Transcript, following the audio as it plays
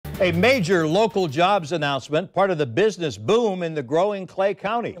A major local jobs announcement, part of the business boom in the growing Clay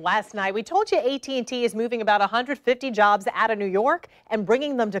County. Last night, we told you AT&T is moving about 150 jobs out of New York and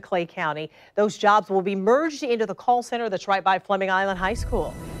bringing them to Clay County. Those jobs will be merged into the call center that's right by Fleming Island High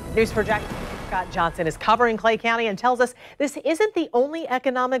School. News Project Scott Johnson is covering Clay County and tells us this isn't the only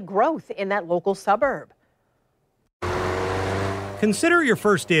economic growth in that local suburb. Consider your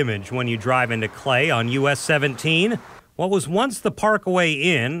first image when you drive into Clay on US 17. What was once the Parkaway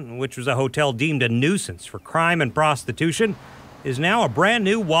Inn, which was a hotel deemed a nuisance for crime and prostitution, is now a brand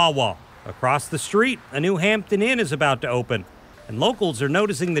new Wawa. Across the street, a new Hampton Inn is about to open, and locals are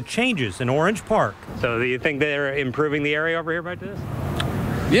noticing the changes in Orange Park. So do you think they're improving the area over here by this?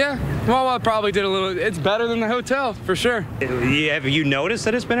 Yeah, Wawa probably did a little. It's better than the hotel, for sure. Have you noticed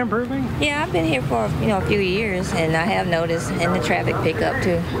that it's been improving? Yeah, I've been here for a few years, and I have noticed, and the traffic pick up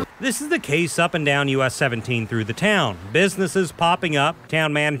too. This is the case up and down US 17 through the town. Businesses popping up.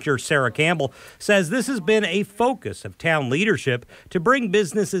 Town manager Sarah Campbell says this has been a focus of town leadership to bring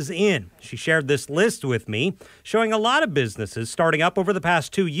businesses in. She shared this list with me, showing a lot of businesses starting up over the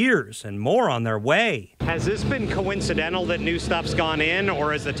past 2 years and more on their way. Has this been coincidental that new stuff's gone in,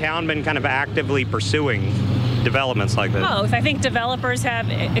 or has the town been kind of actively pursuing developments like this? Both. I think developers have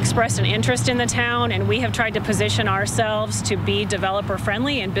expressed an interest in the town, and we have tried to position ourselves to be developer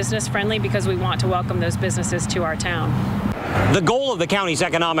friendly and business friendly because we want to welcome those businesses to our town. The goal of the county's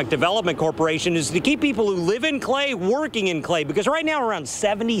Economic Development Corporation is to keep people who live in Clay working in Clay, because right now around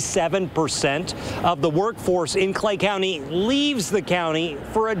 77% of the workforce in Clay County leaves the county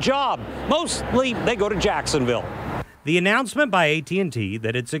for a job. Mostly they go to Jacksonville. The announcement by AT&T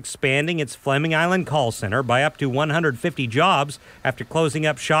that it's expanding its Fleming Island call center by up to 150 jobs after closing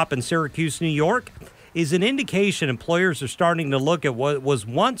up shop in Syracuse, New York, is an indication employers are starting to look at what was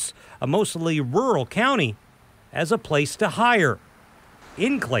once a mostly rural county as a place to hire.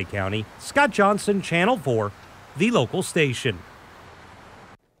 In Clay County, Scott Johnson, Channel 4, the local station.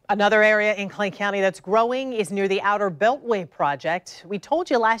 Another area in Clay County that's growing is near the Outer Beltway project. We told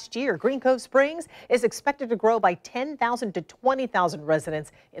you last year Green Cove Springs is expected to grow by 10,000 to 20,000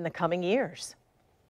 residents in the coming years.